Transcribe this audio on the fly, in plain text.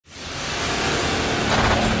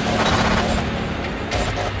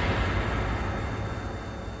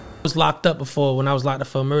was locked up before when I was locked up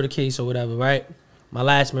for a murder case or whatever, right? My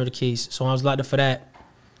last murder case. So I was locked up for that.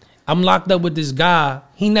 I'm locked up with this guy.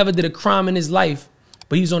 He never did a crime in his life,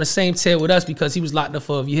 but he was on the same tier with us because he was locked up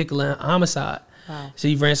for a vehicular homicide. Wow. So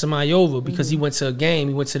he ran somebody over because he went to a game.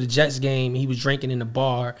 He went to the Jets game. And he was drinking in the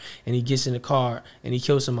bar, and he gets in the car and he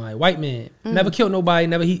killed somebody. White man, never killed nobody.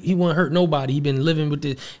 Never he won't hurt nobody. He been living with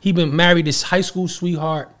this. He been married this high school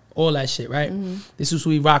sweetheart. All that shit, right? This is who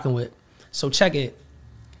he rocking with. So check it.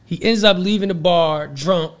 He ends up leaving the bar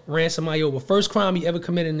drunk, ran somebody over. First crime he ever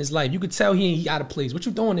committed in his life. You could tell he out of place. What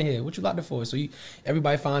you doing in here? What you locked up for? So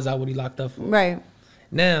everybody finds out what he locked up for. Right.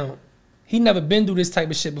 Now, he never been through this type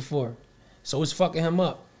of shit before. So it's fucking him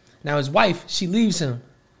up. Now his wife, she leaves him.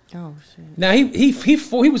 Oh shit. Now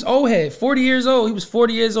he was old head, 40 years old. He was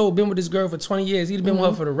 40 years old, been with this girl for 20 years. He'd been with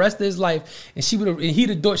her for the rest of his life, and he'd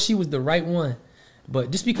have thought she was the right one. But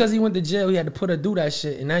just because he went to jail, he had to put her through that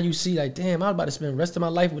shit. And now you see, like, damn, I was about to spend the rest of my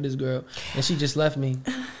life with this girl, and she just left me.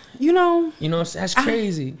 You know what I'm saying? That's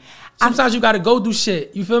crazy. Sometimes you gotta go do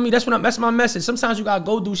shit. You feel me? That's my message. Sometimes you gotta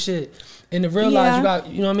go do shit, and to realize you got,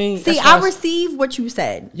 you know what I mean? See, I receive what you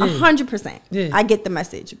said, 100%. Yeah. I get the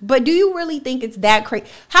message. But do you really think it's that crazy?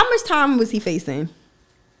 How much time was he facing?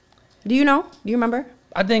 Do you know? Do you remember?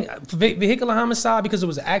 I think vehicular homicide, because it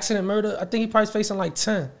was an accident murder, I think he probably facing like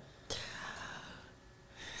 10.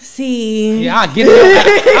 See, yeah, I get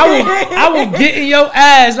it. I will get in your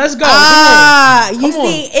ass. Let's go. You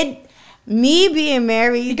see, me being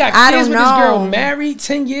married, he got kids with this girl, married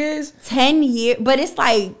 10 years. 10 years, but it's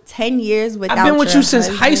like 10 years without. I've been with you since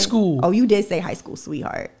high school. Oh, you did say high school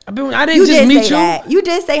sweetheart. I didn't just meet you. That. You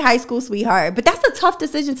did say high school sweetheart, but that's a tough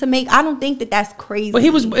decision to make. I don't think that's crazy. But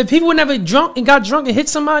if he would never drunk and got drunk and hit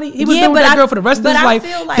somebody, he would been with that girl for the rest of his life,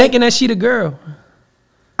 thinking that she the girl.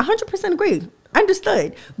 100% agree.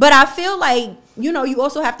 Understood. But I feel like, you know, you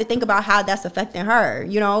also have to think about how that's affecting her.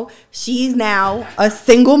 You know, she's now a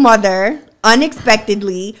single mother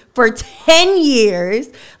unexpectedly for 10 years.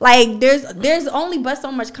 Like, there's only but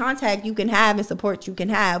so much contact you can have and support you can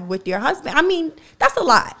have with your husband. I mean, that's a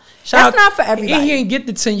lot. That's not for everybody. He ain't get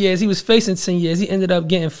the 10 years. He was facing 10 years. He ended up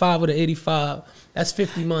getting 5 of the 85. That's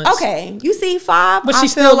 50 months. Okay. You see, 5, but she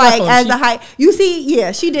still feel like as a high. You see,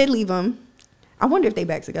 yeah, she did leave him. I wonder if they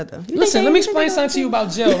back together. Listen, let me explain something to you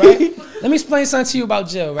about jail, right? Let me explain something to you about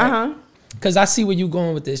jail, right? Because I see where you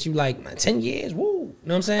going with this. You like, man, 10 years, woo. You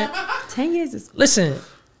know what I'm saying? 10 years is... Listen,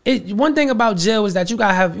 one thing about jail is that you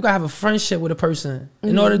gotta have a friendship with a person.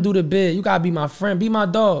 In order to do the bid, you gotta be my friend, be my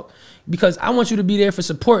dog. Because I want you to be there for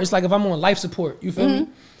support. It's like if I'm on life support, you feel me?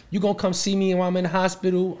 You gonna come see me while I'm in the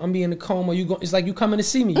hospital, I'm being in the coma. It's like you coming to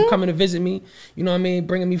see me. You coming to visit me. You know what I mean?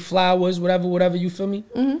 Bringing me flowers, whatever, you feel me?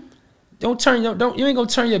 You ain't gonna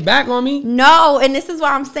turn your back on me. No, and this is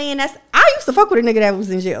why I'm saying I used to fuck with a nigga that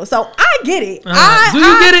was in jail, so I get it. Do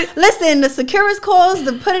you get it? Listen, the securist calls,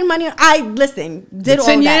 the putting money on. Did all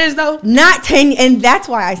 10 that. years though? Not 10, and that's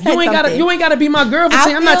why I said you ain't gotta be my girl for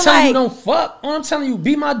 10. I'm not telling you don't fuck. I'm telling you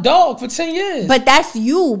be my dog for 10 years. But that's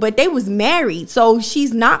you. But they was married, so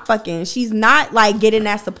she's not fucking. She's not like getting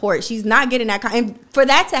that support. She's not getting that kind. And for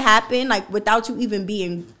that to happen, like without you even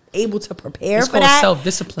being able to prepare for that,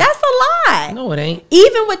 self-discipline. That's a lot. No, it ain't.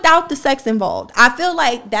 Even without the sex involved, I feel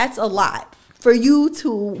like that's a lot for you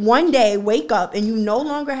to one day wake up and you no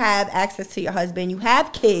longer have access to your husband. You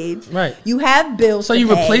have kids, right? You have bills. So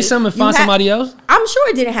you replace him and find somebody else. I'm sure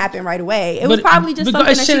it didn't happen right away. It was probably just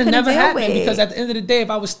something that she couldn't never happened. Because at the end of the day,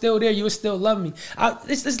 if I was still there, you would still love me.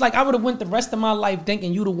 It's like I would have went the rest of my life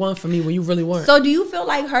thinking you the one for me when you really weren't. So do you feel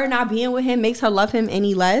like her not being with him makes her love him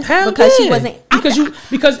any less? Hell because yeah. she wasn't.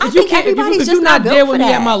 Because if you're not there with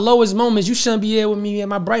me at my lowest moments, you shouldn't be there with me at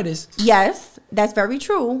my brightest. Yes. That's very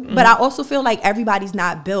true, but I also feel like everybody's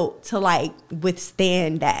not built to like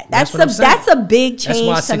withstand that. That's a big change to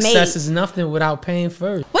make. That's why success is nothing without paying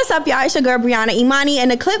first. What's up, y'all? It's your girl Brianna Imani, and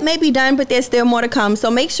the clip may be done, but there's still more to come. So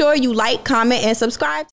make sure you like, comment, and subscribe.